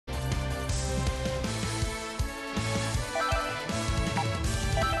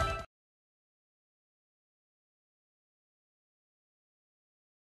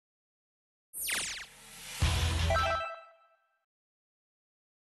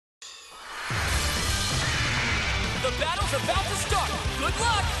The battle's about to start. Good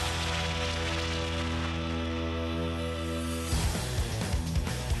luck!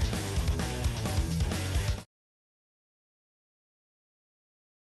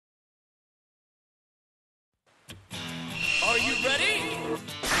 Are you ready?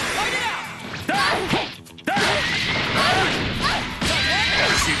 Fight it out!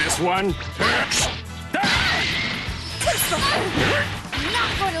 See this one? I'm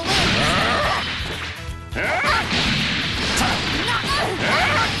not going to lose!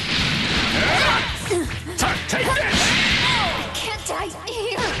 Take this! I can't die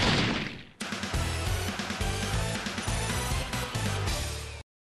here!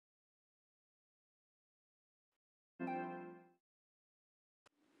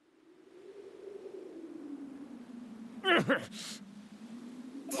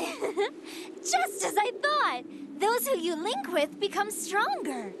 Just as I thought! Those who you link with become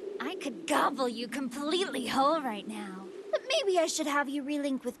stronger. I could gobble you completely whole right now. But maybe I should have you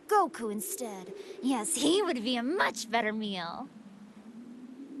relink with Goku instead. Yes, he would be a much better meal.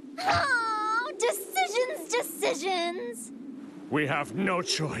 Oh, decisions! We have no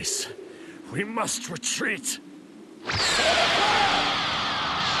choice. We must retreat. You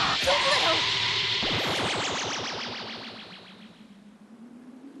little...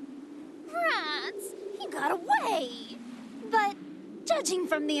 Rats! He got away! But judging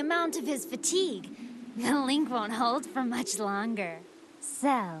from the amount of his fatigue, the link won't hold for much longer.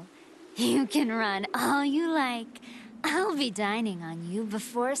 So, you can run all you like. I'll be dining on you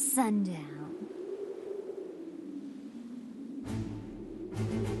before sundown.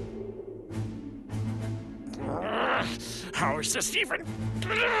 How is this even?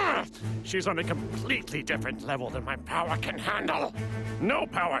 She's on a completely different level than my power can handle. No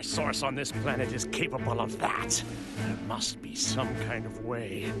power source on this planet is capable of that. There must be some kind of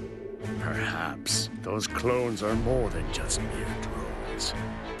way. Perhaps those clones are more than just mere drones.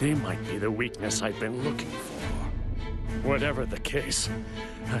 They might be the weakness I've been looking for. Whatever the case,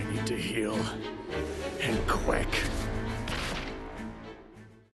 I need to heal. And quick.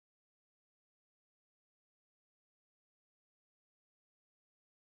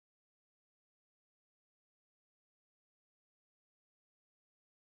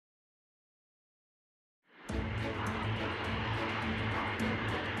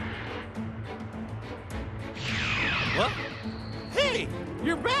 What? Hey,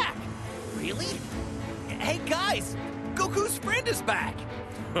 you're back! Really? Hey guys, Goku's friend is back!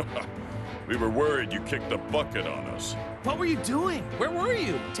 We were worried you kicked the bucket on us. What were you doing? Where were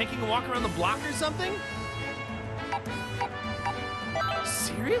you? Taking a walk around the block or something?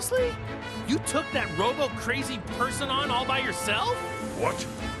 Seriously? You took that robo-crazy person on all by yourself? What?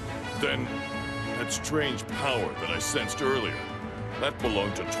 Then, that strange power that I sensed earlier, that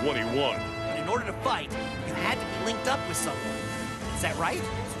belonged to 21. But in order to fight, you had to be linked up with someone. Is that right?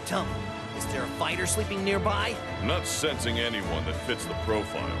 So tell me, is there a fighter sleeping nearby? I'm not sensing anyone that fits the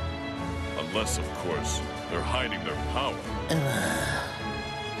profile. Unless, of course, they're hiding their power.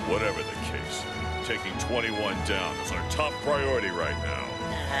 Whatever the case, taking 21 down is our top priority right now.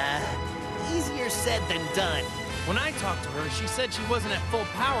 Easier said than done. When I talked to her, she said she wasn't at full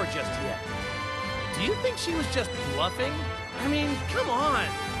power just yet. Do you think she was just bluffing? I mean, come on.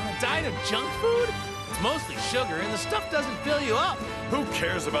 On a diet of junk food? It's mostly sugar, and the stuff doesn't fill you up. Who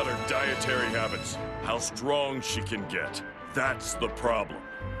cares about her dietary habits? How strong she can get. That's the problem.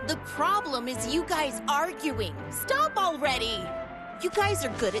 The problem is you guys arguing. Stop already! You guys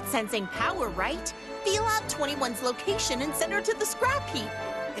are good at sensing power, right? Feel out 21's location and send her to the scrap heap.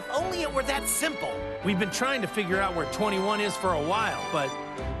 If only it were that simple. We've been trying to figure out where 21 is for a while, but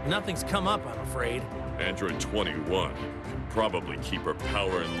nothing's come up, I'm afraid. Android 21 can probably keep her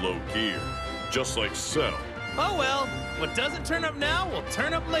power in low gear, just like Cell. Oh well, what doesn't turn up now will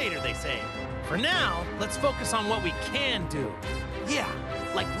turn up later, they say. For now, let's focus on what we can do. Yeah,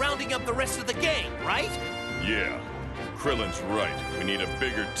 like rounding up the rest of the gang, right? Yeah, Krillin's right. We need a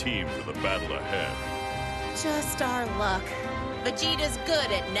bigger team for the battle ahead. Just our luck. Vegeta's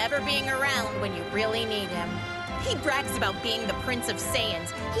good at never being around when you really need him. He brags about being the Prince of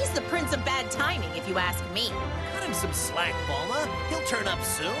Saiyans. He's the Prince of Bad Timing, if you ask me. Cut him some slack, Bulma. He'll turn up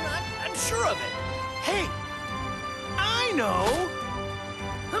soon. I'm sure of it. Hey, I know!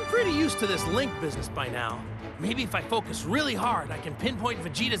 I'm pretty used to this link business by now. Maybe if I focus really hard, I can pinpoint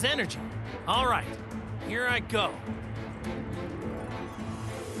Vegeta's energy. All right, here I go.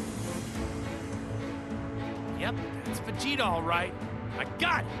 Yep, that's Vegeta all right. I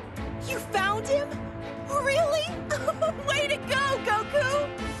got it! You found him? Really? Way to go, Goku!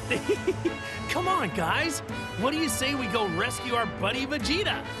 Come on, guys. What do you say we go rescue our buddy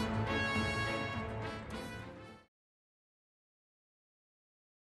Vegeta?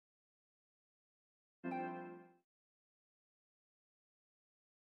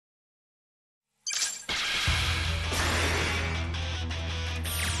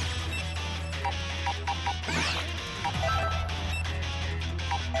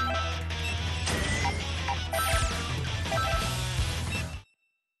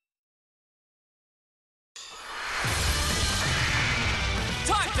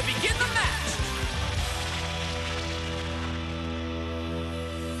 time to begin the match!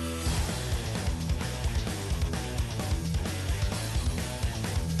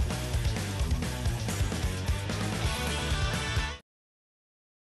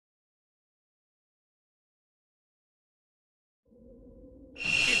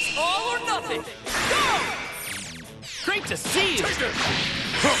 It's all or nothing! Go! Great to see you! Take this!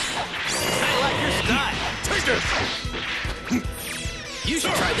 I like your style. Take this! You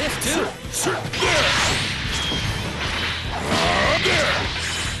should try this too. There!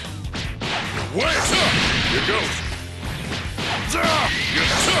 Wait! Here goes!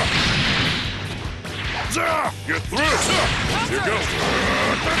 You're through! Here goes!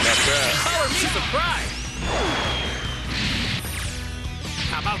 Not bad. Color me surprised.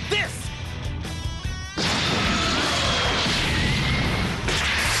 How about this?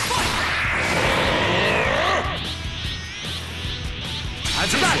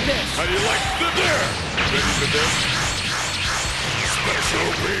 How's about this? How do you like the there? Ready for this? Special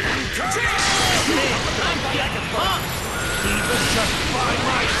beam cannon! I'm like a punk. Even just by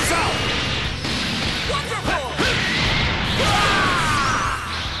myself! Wonderful!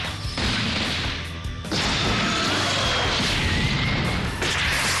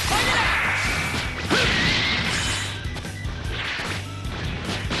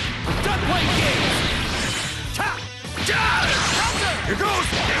 Done playing games. Here goes!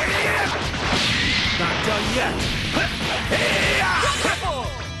 Not done yet! Wonderful!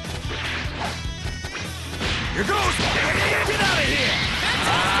 Here goes! Get out of here!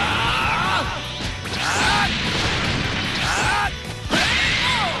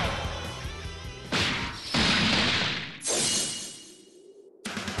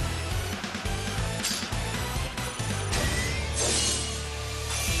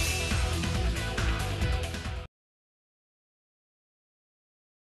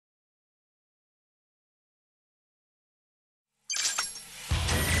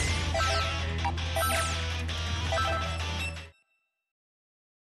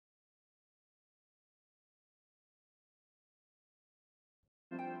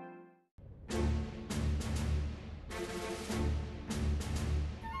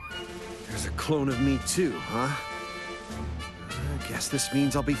 There's a clone of me too, huh? I guess this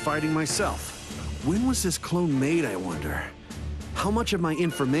means I'll be fighting myself. When was this clone made, I wonder? How much of my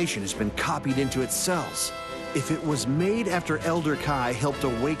information has been copied into its cells? If it was made after Elder Kai helped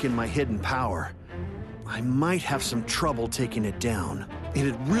awaken my hidden power, I might have some trouble taking it down.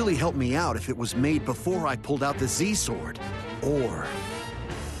 It'd really help me out if it was made before I pulled out the Z-Sword. Or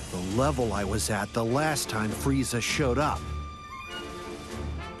the level I was at the last time Frieza showed up.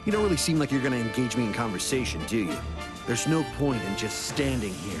 You don't really seem like you're gonna engage me in conversation, do you? There's no point in just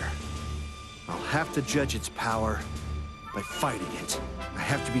standing here. I'll have to judge its power by fighting it. I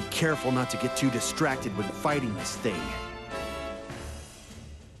have to be careful not to get too distracted when fighting this thing.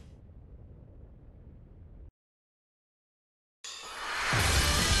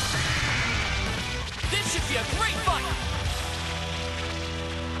 This should be a great fight!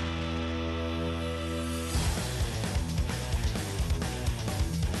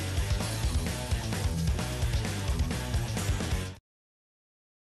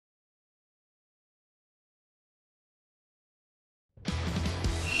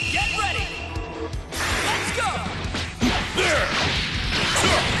 Get ready! Let's go! There!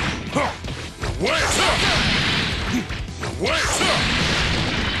 Wait! Wait!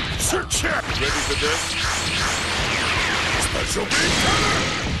 Check! Ready for this? Special beam cannon!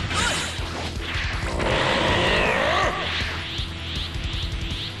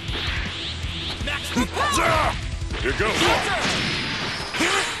 Maximum power! Here goes!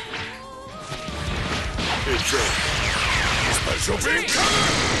 It's a special beam cannon!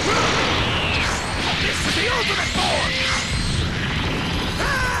 This is the ultimate form!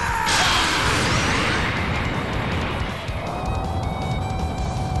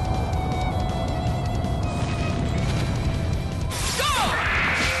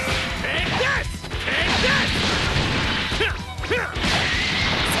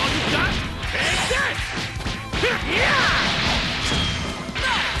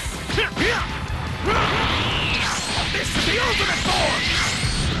 This is the ultimate form!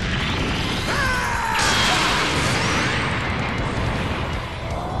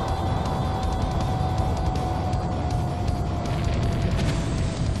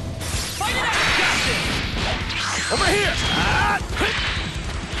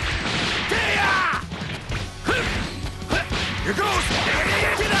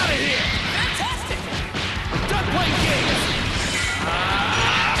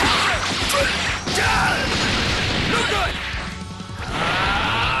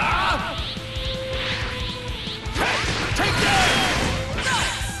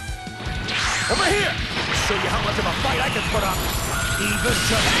 much of a fight I can put up, even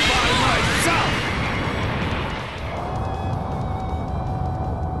just by myself!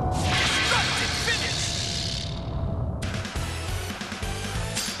 Destructive finish!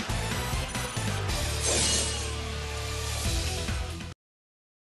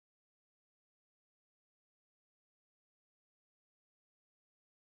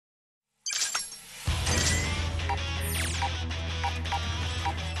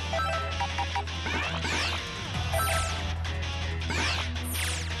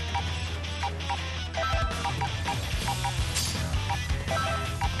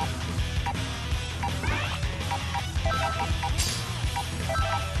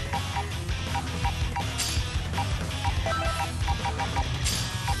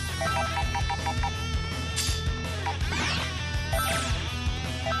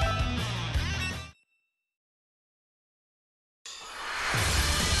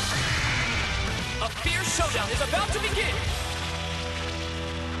 A fierce showdown is about to begin!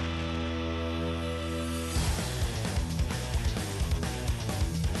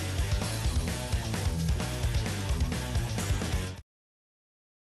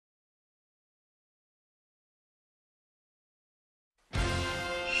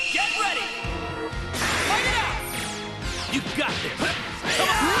 Get ready! Fight it out! You got this!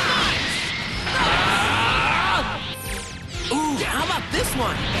 Ooh, how about this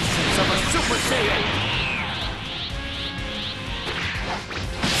one? Essence of a Super Saiyan!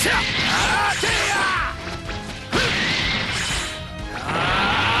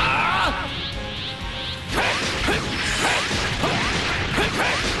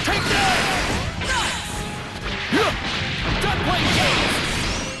 Take that! I'm done playing games!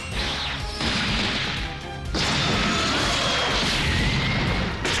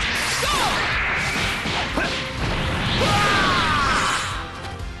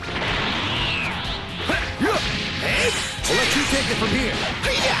 I'll let you take it from here.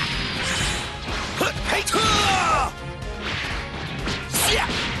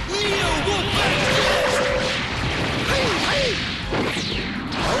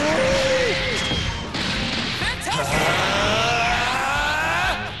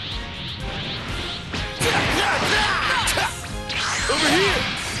 Over here!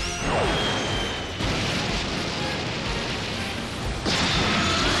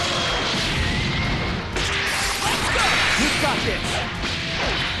 You've got this!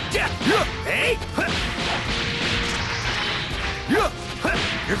 Hey!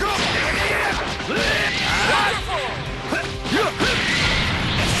 Here goes!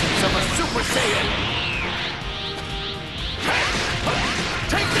 Essence of a Super Saiyan!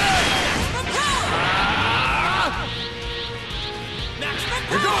 Take that!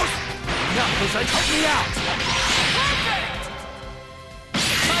 Here goes! Knuckles, help me out! Perfect!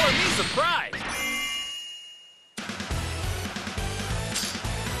 Color me surprised!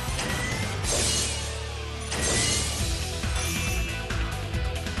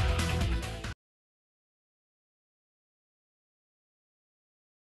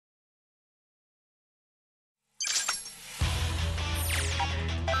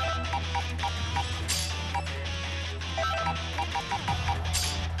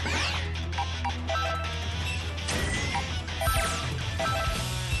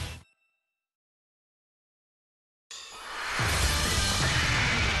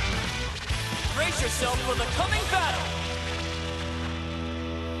 Brace yourself for the coming battle!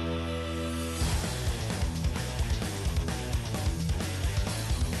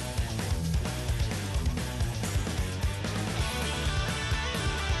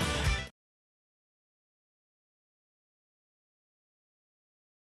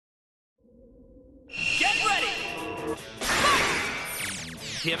 Get ready!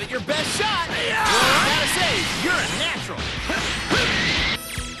 Fight! Give it your best shot! Gotta say, you're a natural!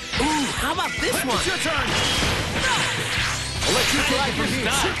 Ooh, how about this one? It's your turn! I'll let you take it from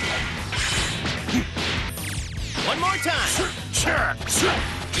here. One more time!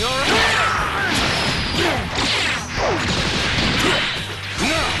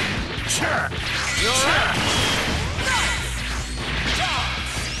 You're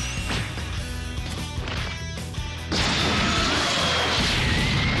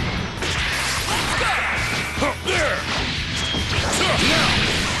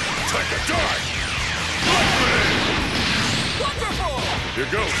Take a dive! Wonderful! Here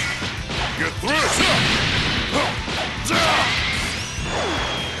goes. Get through it!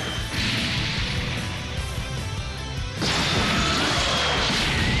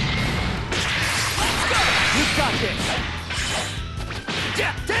 You've got this!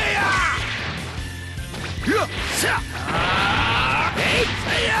 Hey!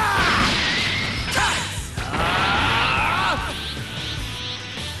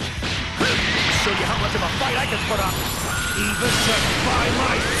 fight I could put up, even just by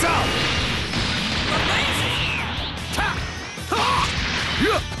myself! Amazing!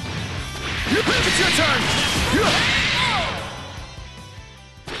 It's your turn!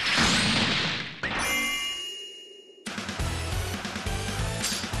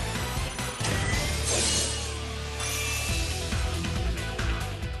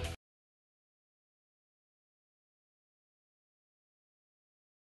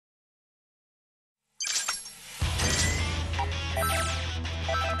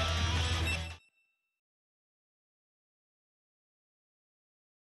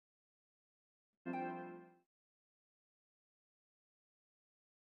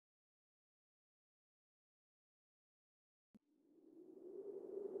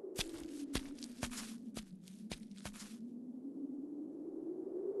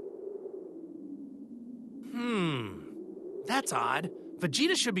 That's odd.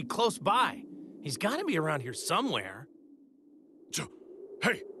 Vegeta should be close by. He's gotta be around here somewhere.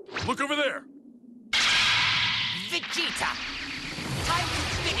 Hey, look over there! Vegeta! Time to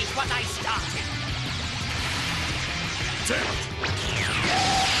finish what I started! Damn it!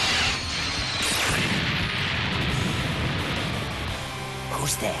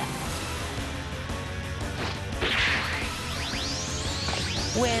 Who's there?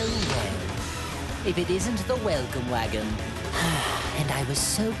 Well, well. If it isn't the welcome wagon. And I was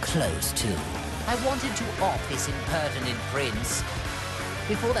so close, too. I wanted to off this impertinent prince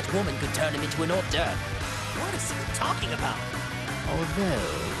before that woman could turn him into an hors d'oeuvre. What is he talking about? Although,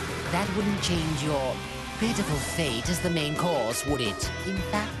 that wouldn't change your pitiful fate as the main course, would it? In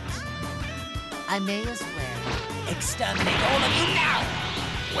fact, I may as well exterminate all of you now!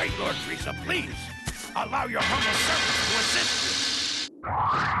 Wait, Lord Frieza, please! Allow your humble servants to assist you!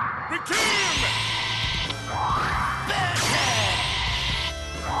 Return!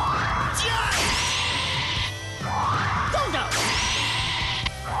 Goldo!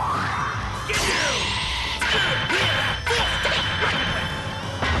 Get you!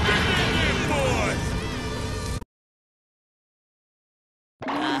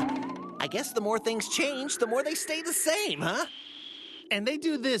 I guess the more things change, the more they stay the same, huh? And they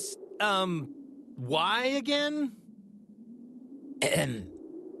do this, why again?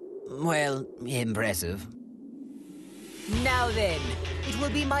 Well, impressive. Now then, it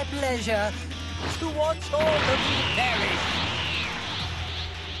will be my pleasure to watch all of you perish.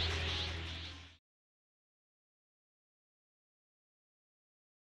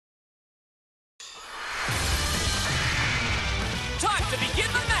 Time to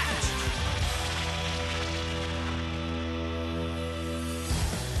begin the match!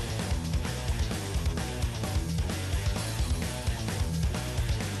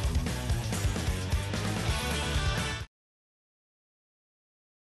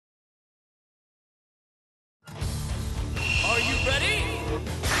 Are you ready?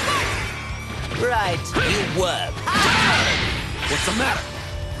 Right, you worm. What's the matter?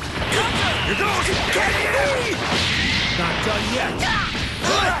 You're going to get me! Not done yet.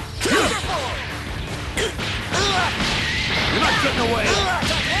 You're not getting away.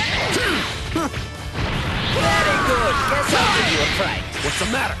 Very good. Guess I'll give you a fright. What's the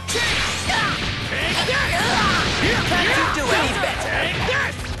matter? Can't you do any better?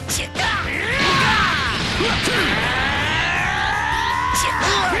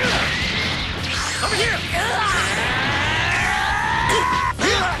 Over here!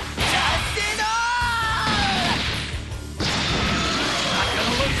 Just it all! Not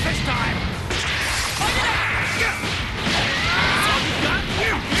gonna lose this time! That's all you got?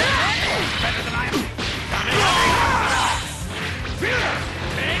 Better than I am!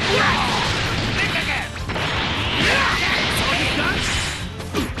 Think again! That's all you got?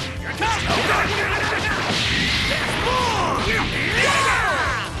 Here it comes! There's more!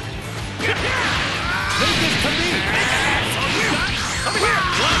 Leave this to me. That's all you got? Over here!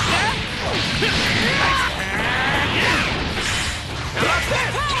 Like that? Now that's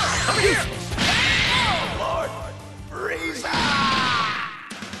it! Over here! Lord Frieza!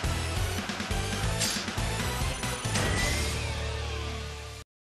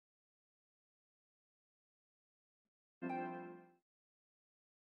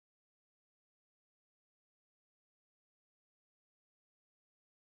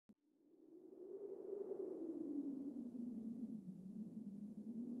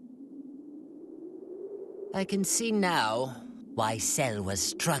 I can see now why Cell was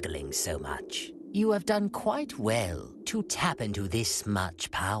struggling so much. You have done quite well to tap into this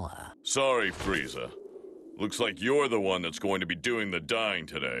much power. Sorry, Frieza. Looks like you're the one that's going to be doing the dying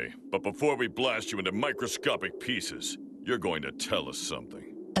today. But before we blast you into microscopic pieces, you're going to tell us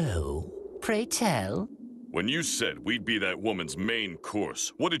something. Oh, pray tell. When you said we'd be that woman's main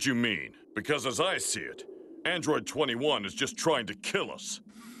course, what did you mean? Because as I see it, Android 21 is just trying to kill us.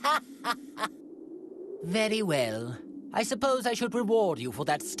 Very well. I suppose I should reward you for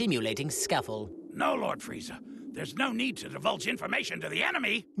that stimulating scuffle. No, Lord Frieza. There's no need to divulge information to the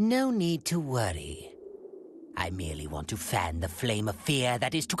enemy. No need to worry. I merely want to fan the flame of fear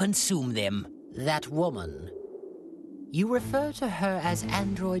that is to consume them. That woman. You refer to her as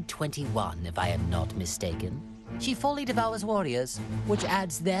Android 21, if I am not mistaken. She fully devours warriors, which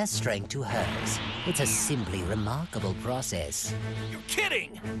adds their strength to hers. It's a simply remarkable process. You're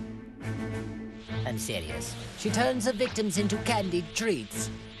kidding! I'm serious. She turns her victims into candied treats.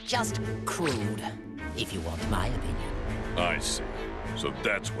 Just crude, if you want my opinion. I see. So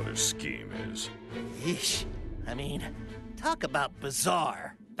that's what her scheme is. Yeesh. I mean, talk about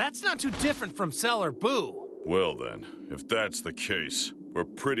bizarre. That's not too different from Cell or Boo. Well then, if that's the case, we're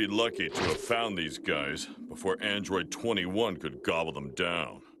pretty lucky to have found these guys before Android 21 could gobble them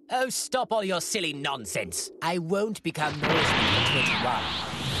down. Oh, stop all your silly nonsense. I won't become nourishment for 21.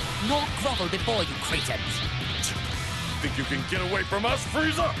 Nor grovel before you cretins. Think you can get away from us,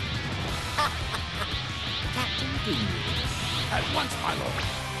 Frieza? Captain Ginyu. At once, my lord.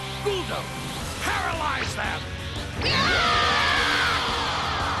 Guldo, paralyze them!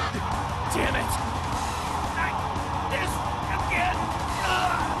 Damn it! This again!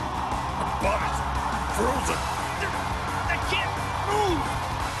 Body's frozen! I can't move!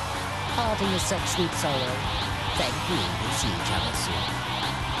 Parting is such sweet sorrow. Thank you. We'll see each other soon.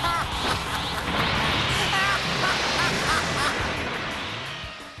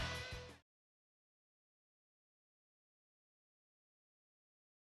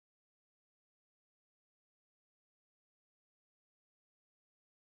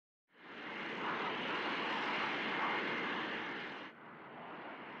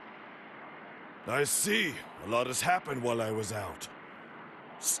 I see. A lot has happened while I was out.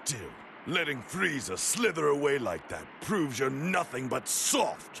 Still, letting Frieza slither away like that proves you're nothing but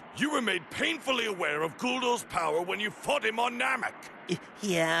soft. You were made painfully aware of Guldo's power when you fought him on Namek.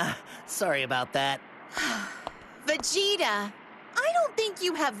 Yeah, sorry about that. Vegeta, I don't think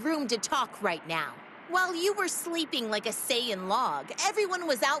you have room to talk right now. While you were sleeping like a Saiyan log, everyone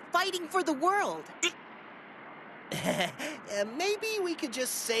was out fighting for the world. Maybe we could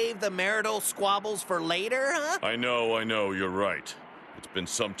just save the marital squabbles for later, huh? I know, you're right. It's been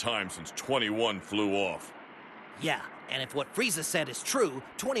some time since 21 flew off. Yeah, and if what Frieza said is true,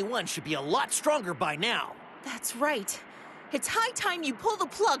 21 should be a lot stronger by now. That's right. It's high time you pull the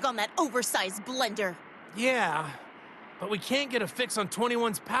plug on that oversized blender. Yeah, but we can't get a fix on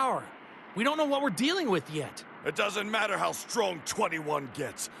 21's power. We don't know what we're dealing with yet. It doesn't matter how strong 21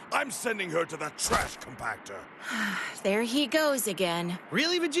 gets. I'm sending her to that trash compactor. There he goes again.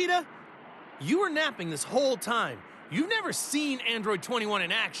 Really, Vegeta? You were napping this whole time. You've never seen Android 21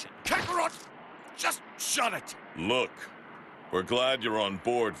 in action. Kakarot! Just shut it! Look, we're glad you're on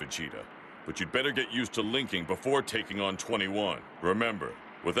board, Vegeta. But you'd better get used to linking before taking on 21. Remember,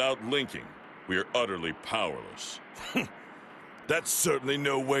 without linking, we are utterly powerless. That's certainly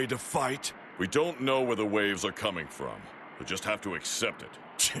no way to fight. We don't know where the waves are coming from. We'll just have to accept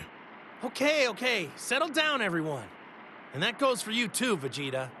it. Okay. Settle down, everyone. And that goes for you too,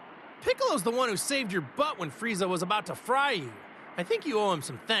 Vegeta. Piccolo's the one who saved your butt when Frieza was about to fry you. I think you owe him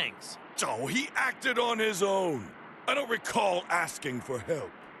some thanks. Oh, he acted on his own. I don't recall asking for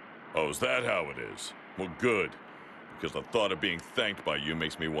help. Oh, is that how it is? Well, good. Because the thought of being thanked by you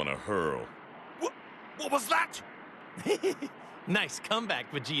makes me want to hurl. What was that? Nice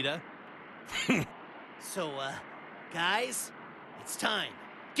comeback, Vegeta. So, guys, it's time.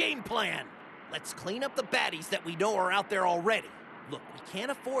 Game plan! Let's clean up the baddies that we know are out there already. Look, we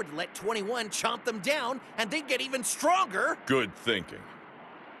can't afford to let 21 chomp them down and then get even stronger. Good thinking.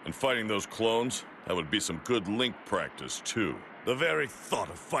 And fighting those clones, that would be some good link practice, too. The very thought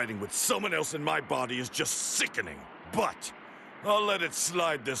of fighting with someone else in my body is just sickening. But I'll let it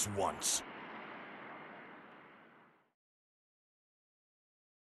slide this once.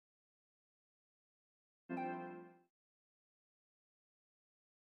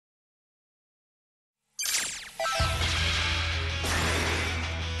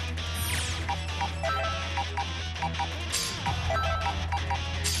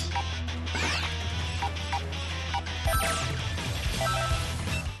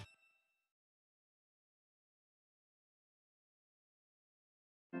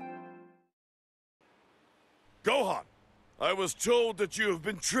 Gohan, I was told that you have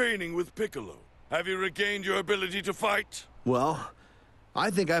been training with Piccolo. Have you regained your ability to fight? Well, I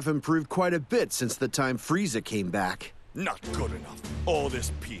think I've improved quite a bit since the time Frieza came back. Not good enough. All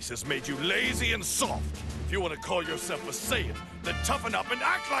this peace has made you lazy and soft. If you want to call yourself a Saiyan, then toughen up and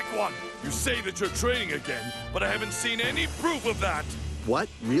act like one. You say that you're training again, but I haven't seen any proof of that. What?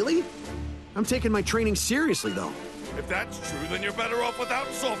 Really? I'm taking my training seriously, though. If that's true, then you're better off without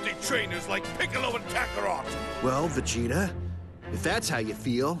softy trainers like Piccolo and Kakarot. Well, Vegeta, if that's how you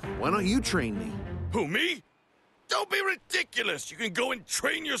feel, why don't you train me? Who, me? Don't be ridiculous. You can go and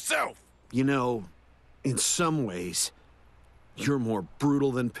train yourself. You know, in some ways, you're more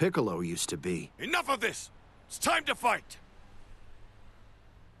brutal than Piccolo used to be. Enough of this. It's time to fight.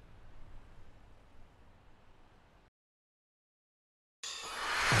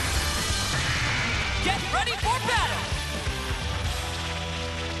 Get ready for battle!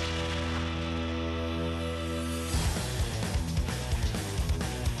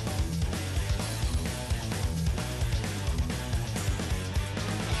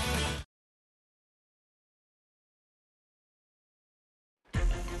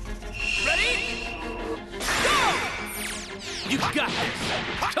 Ready? Go! You got this!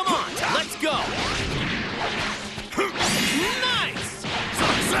 Come on, let's go! Nice!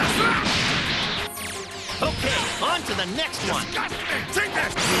 Okay, on to the next one. Take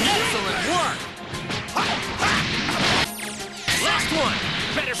this! Excellent work! Last one!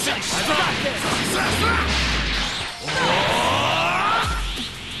 Better finish strong!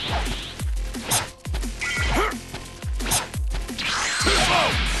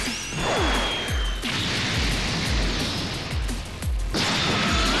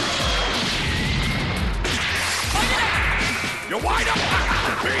 You're wide up!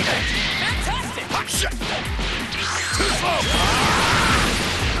 Beat it! Fantastic! Shit! Too slow!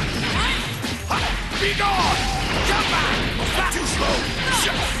 Be gone! Come back! Too slow!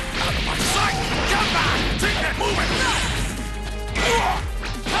 Shit! Out of my sight! Come back! Take that! Move it!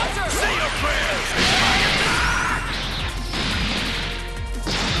 Counter! Say your prayers! It's my attack!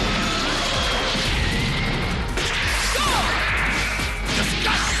 Go! Just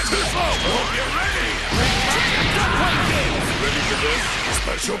got too slow! Hope you're ready! Ready for this?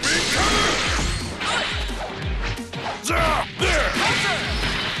 Special beam counter! There! Counter!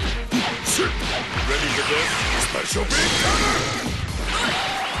 Ready for this? Special beam counter!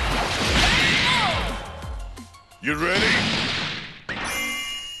 You ready?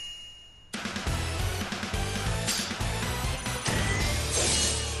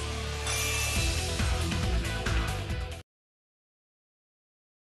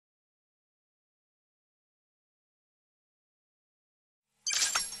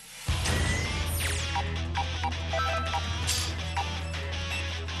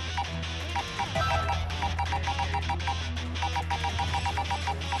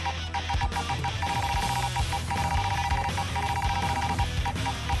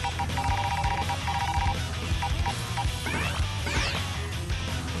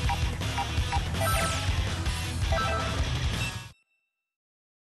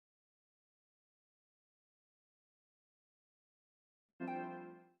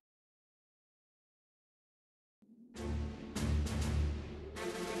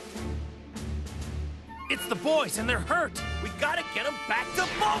 It's the boys, and they're hurt. We gotta get them back to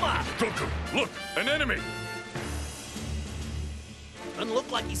Bulma. Goku, look, an enemy! Doesn't look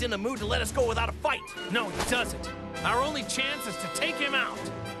like he's in the mood to let us go without a fight. No, he doesn't. Our only chance is to take him out.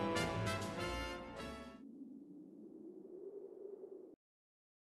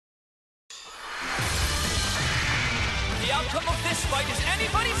 The outcome of this fight is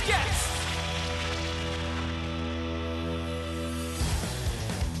anybody's guess!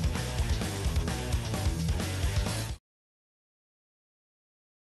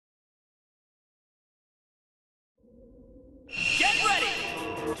 Get ready!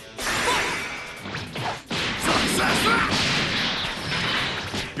 Fight!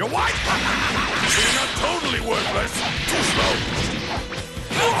 You're white! You're not totally worthless! Too slow!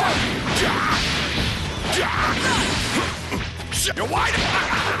 You're wide!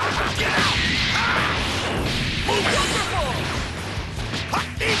 Get out! Move it! Wonderful!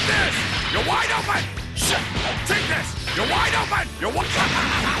 Eat this! You're wide open! Shit! Take this! You're wide open! You're wide...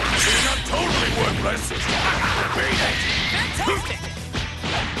 You're not totally worthless! Beat it! Fantastic!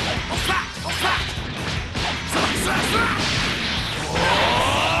 Flat! Flat!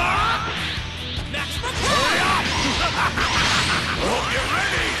 Maximum Hurry power! up! Hope you're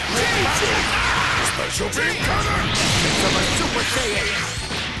ready! Special beam cutter! I'm a Super Saiyan!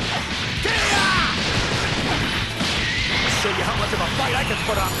 Show you how much of a fight I can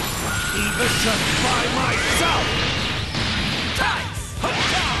put up, even just by myself! Tights! Hook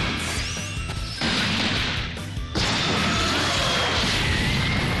down!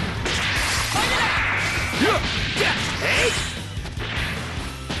 Fight it out! Yes!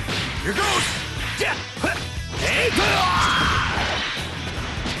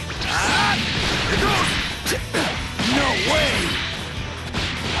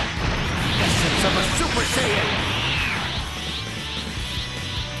 Saiyan!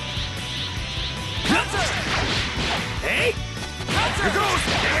 Hey! Here goes!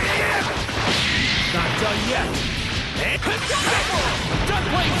 Not done yet! Hey! Done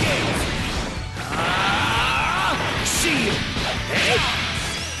playing games! See you! Hey!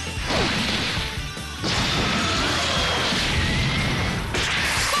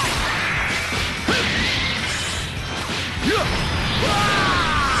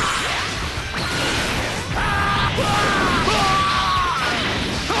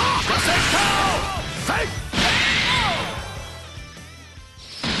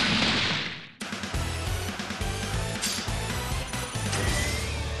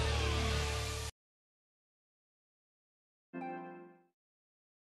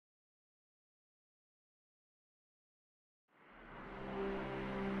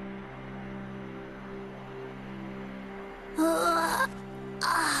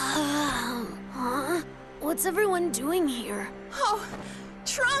 Huh? What's everyone doing here? Oh,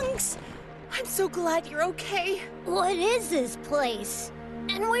 Trunks! I'm so glad you're okay. What is this place?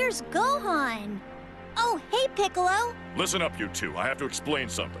 And where's Gohan? Oh, hey, Piccolo. Listen up, you two. I have to explain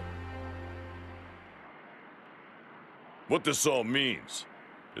something. What this all means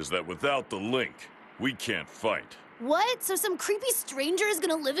is that without the link, we can't fight. What? So some creepy stranger is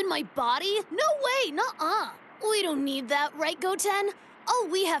gonna live in my body? No way, nuh-uh. We don't need that, right, Goten? All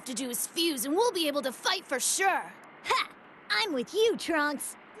we have to do is fuse and we'll be able to fight for sure. Ha! I'm with you,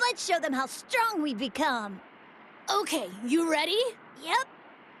 Trunks. Let's show them how strong we become. Okay, you ready? Yep.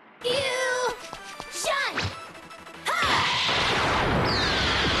 Fusion! Ha!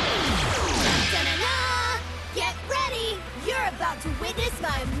 Da-da-da! Get ready! You're about to witness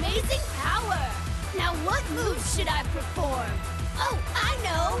my amazing power! Now what moves should I perform? Oh, I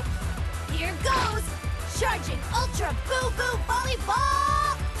know! Here goes! Charging Ultra Boo Boo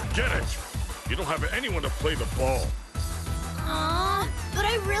Volleyball! Get it! You don't have anyone to play the ball. Aww, but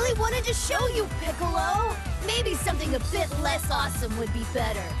I really wanted to show you, Piccolo. Maybe something a bit less awesome would be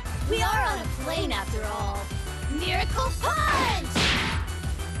better. We are on a plane after all. Miracle Punch!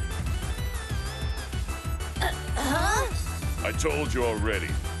 Huh? I told you already.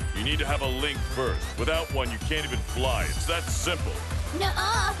 You need to have a link first. Without one, you can't even fly. It's that simple.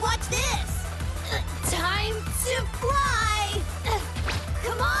 Nuh-uh, watch this! Time to fly!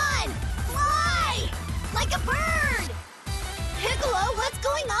 Come on! Fly! Like a bird! Piccolo, what's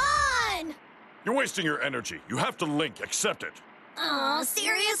going on? You're wasting your energy. You have to link. Accept it. Aw,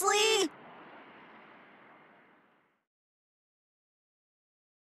 seriously?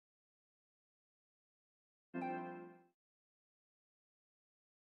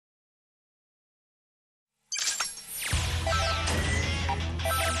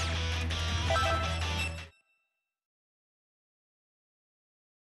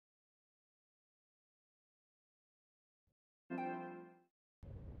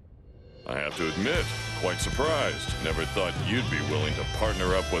 I have to admit, quite surprised. Never thought you'd be willing to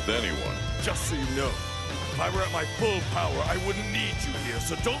partner up with anyone. Just so you know, if I were at my full power, I wouldn't need you here,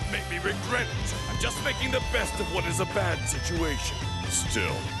 so don't make me regret it. I'm just making the best of what is a bad situation.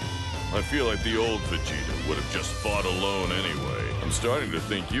 Still, I feel like the old Vegeta would have just fought alone anyway. I'm starting to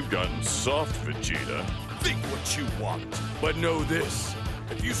think you've gotten soft, Vegeta. Think what you want, but know this.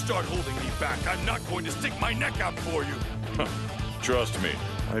 If you start holding me back, I'm not going to stick my neck out for you. Trust me,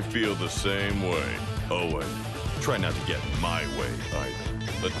 I feel the same way. Oh, and try not to get in my way either.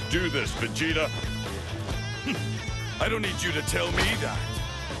 Let's do this, Vegeta. I don't need you to tell me that.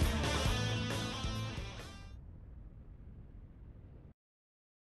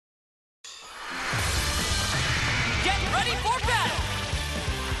 Get ready for battle!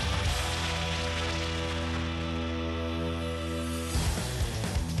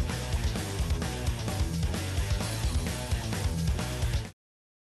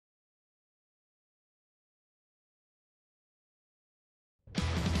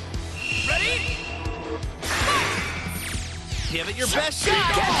 Ready? Give it your best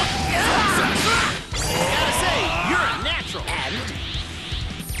shot! Gotta say, you're a natural. And?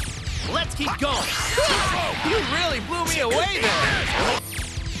 Let's keep going. You really blew me away there.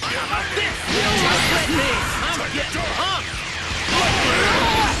 How about this? I'm getting pumped.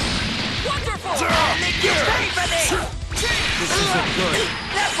 Wonderful! Make you pay for this! This isn't good.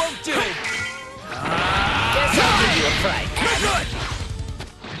 That won't do! Guess I'll give you a fright. Good!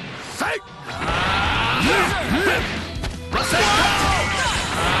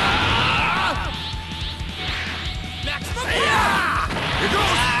 Maximum! Here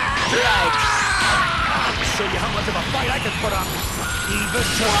goes! Right. I'll show you how much of a fight I can put up. Even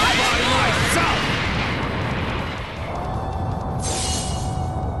just by myself!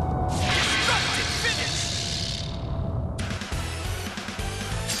 Destructive finish!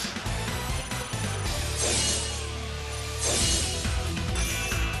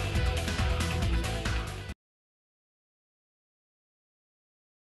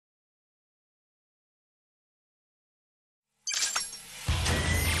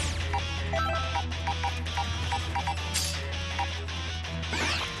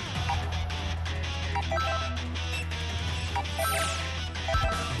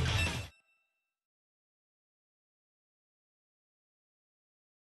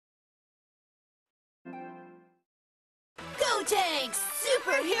 Shanks,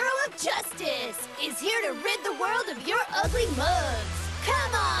 superhero of justice, is here to rid the world of your ugly mugs.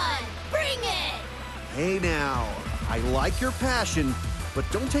 Come on, bring it! Hey now, I like your passion, but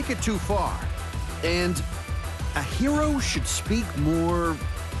don't take it too far. And a hero should speak more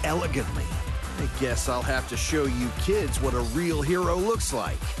elegantly. I guess I'll have to show you kids what a real hero looks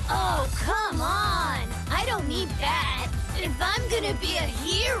like. Oh, come on! I don't need that. If I'm gonna be a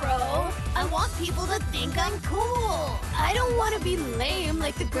hero, I want people to think I'm cool. I don't want to be lame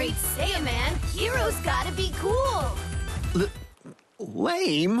like the great Saiyan man. Heroes gotta be cool.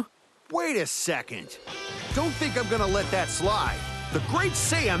 Lame? Wait a second. Don't think I'm gonna let that slide. The great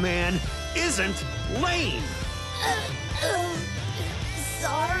Saiyan man isn't lame.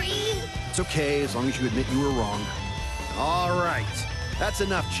 Sorry? It's okay, as long as you admit you were wrong. All right, that's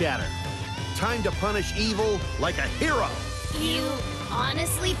enough chatter. Time to punish evil like a hero. You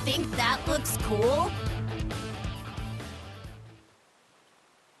honestly think that looks cool?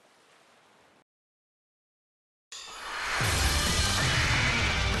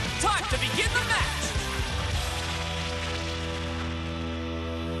 Time to begin the match!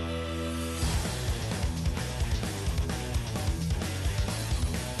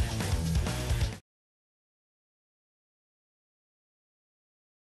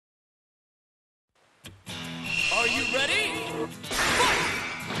 Are you ready?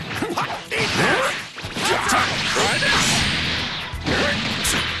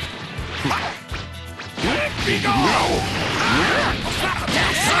 Be gone!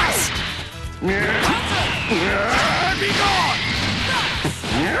 Be gone!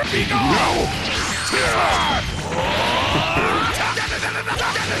 Be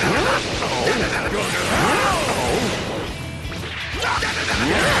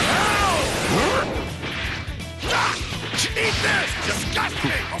Eat this! Disgust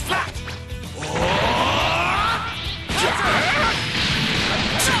me! Or flat!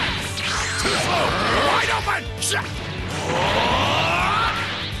 Too slow! You're wide open!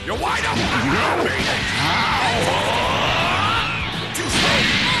 You're wide open! Beat it! Too slow!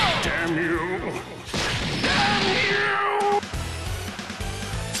 Damn you! Damn you!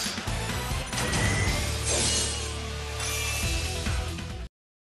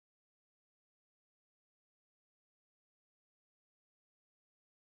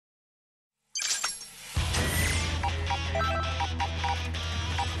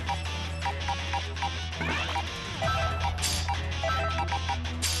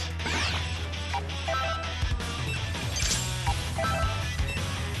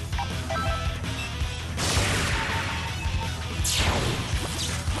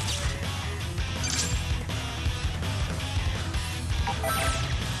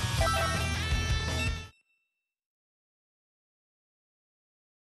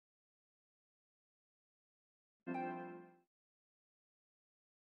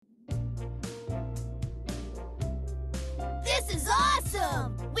 This is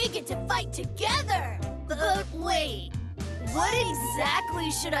awesome! We get to fight together! But wait, what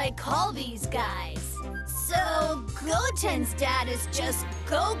exactly should I call these guys? So, Goten's dad is just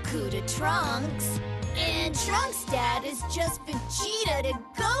Goku to Trunks, and Trunks' dad is just Vegeta to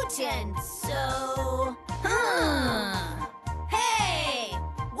Goten, so... Hey!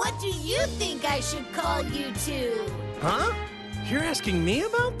 What do you think I should call you two? Huh? You're asking me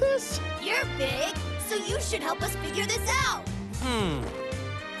about this? You're big, so you should help us figure this out.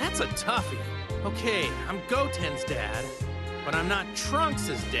 That's a toughie. Okay, I'm Goten's dad, but I'm not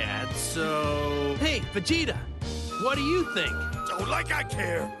Trunks' dad, so... Hey, Vegeta, what do you think? Don't like I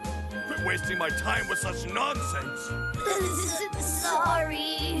care. Quit wasting my time with such nonsense.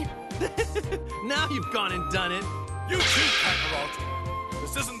 Sorry. Now you've gone and done it. You too, Kakarot.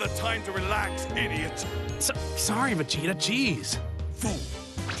 This isn't the time to relax, idiot. Sorry, Vegeta, jeez. Fool,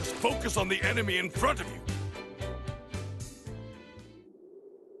 just focus on the enemy in front of you.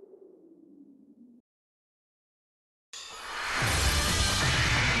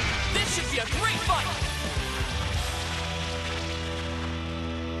 This should be a great fight!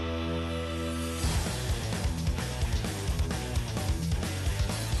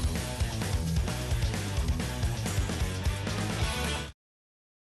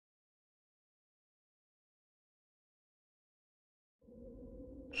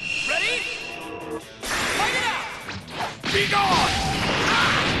 Ready? Fight it out! Be gone!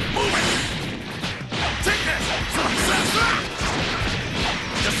 Move it! Take this! Success!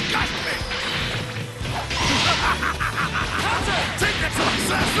 Disgust me! Take that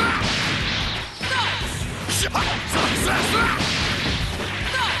success! Nice! Success!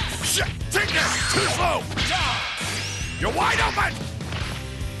 Nice! Take this! Too slow! You're wide open!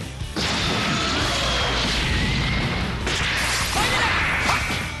 Fight it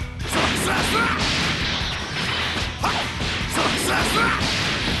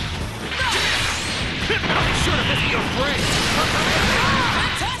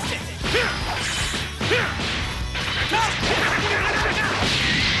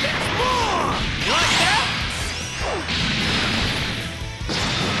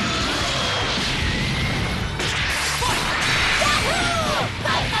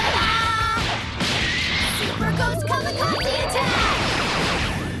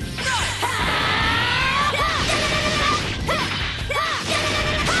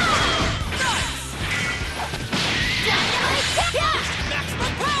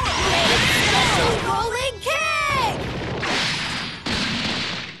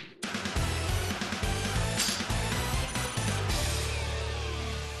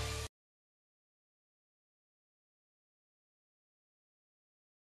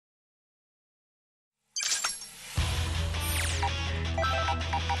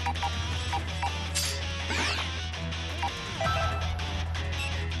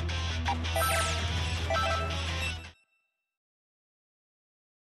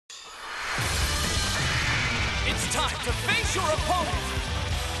opponent!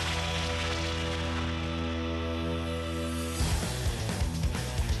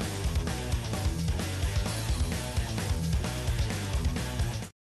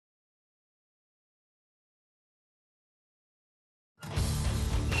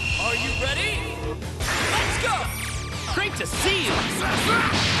 Are you ready? Let's go! Great to see you!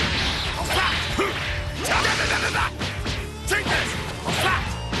 Take this!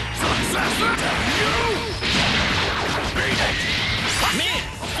 Man,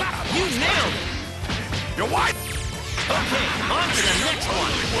 you nailed it! Your wife! Okay, on to the next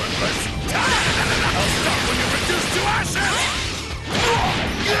one! I'll stop when you're reduced to ashes!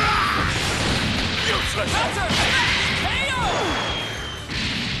 Useless! Counter smash! KO!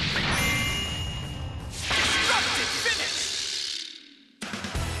 Disruptive finish!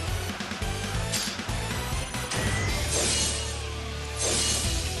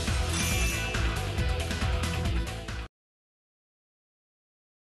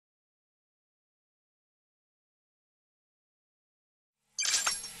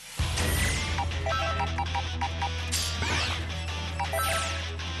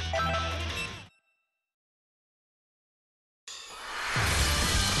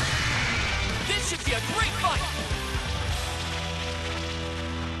 This should be a great fight!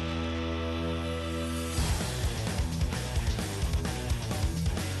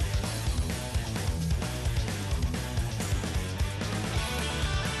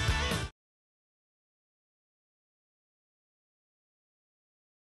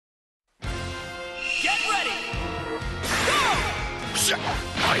 Get ready! Go!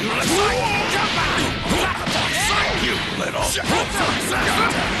 Are you listening? Thank you, little.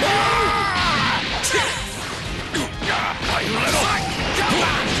 Are you little?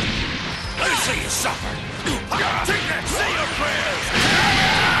 Let me see you suffer. Take that. Say your prayers.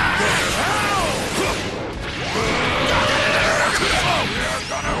 You're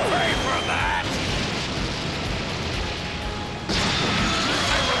gonna pay for that.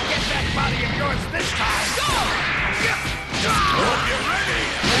 I will get that body of yours this time. Go! Hope you're ready.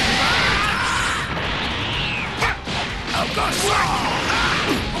 I'll go strong.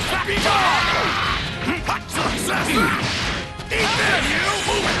 Be gone. Success. Eat this, you.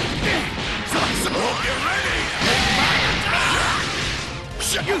 Hope you're ready.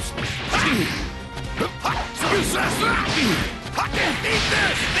 Success. Eat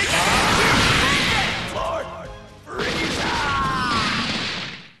this. Lord Frieza.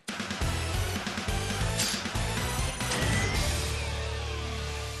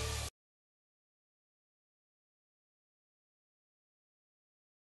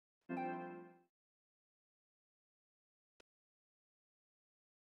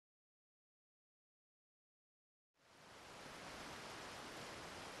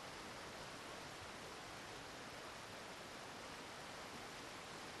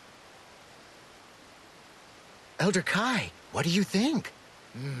 Elder Kai, what do you think?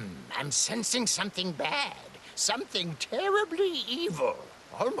 I'm sensing something bad. Something terribly evil.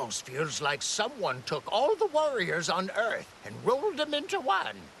 Almost feels like someone took all the warriors on Earth and rolled them into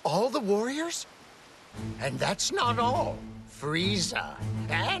one. All the warriors? And that's not all. Frieza,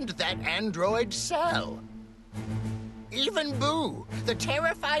 and that android Cell. Even Boo, the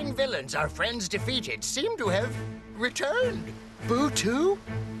terrifying villains our friends defeated, seem to have returned. Boo too?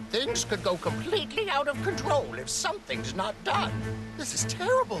 Things could go completely out of control if something's not done. This is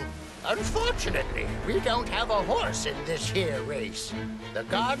terrible. Unfortunately, we don't have a horse in this here race. The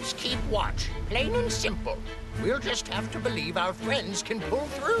gods keep watch, plain and simple. We'll just have to believe our friends can pull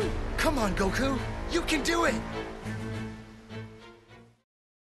through. Come on, Goku. You can do it.